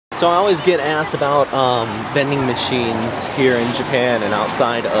So I always get asked about vending machines here in Japan and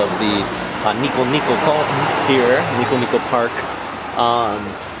outside of the Nico here, Nico Park.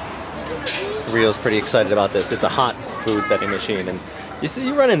 Rio's pretty excited about this. It's a hot food vending machine, and you see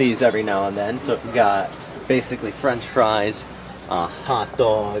you run in these every now and then. So you got basically French fries, hot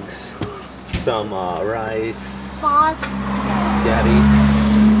dogs, some rice, daddy,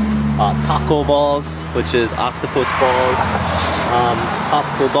 taco balls, which is octopus balls, hot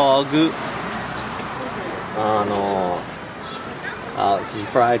dog, some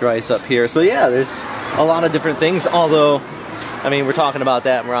fried rice up here. So yeah, there's a lot of different things, although I mean, we're talking about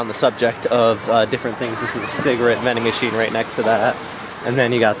that and we're on the subject of different things. This is a cigarette vending machine right next to that. And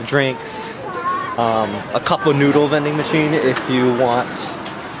then you got the drinks, a cup of noodle vending machine if you want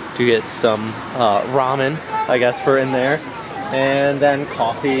to get some ramen, I guess, for in there. And then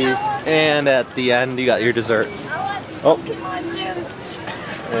coffee, and at the end you got your desserts. Oh,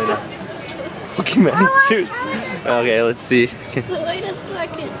 Pokemon juice. Okay, let's see. Wait a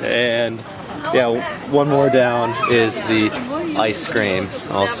second. And yeah, one more down is the ice cream,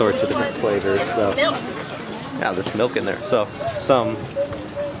 all sorts of different flavors. So yeah, there's milk in there. So some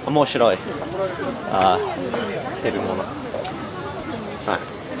omoshiroi. Maybe one. Alright.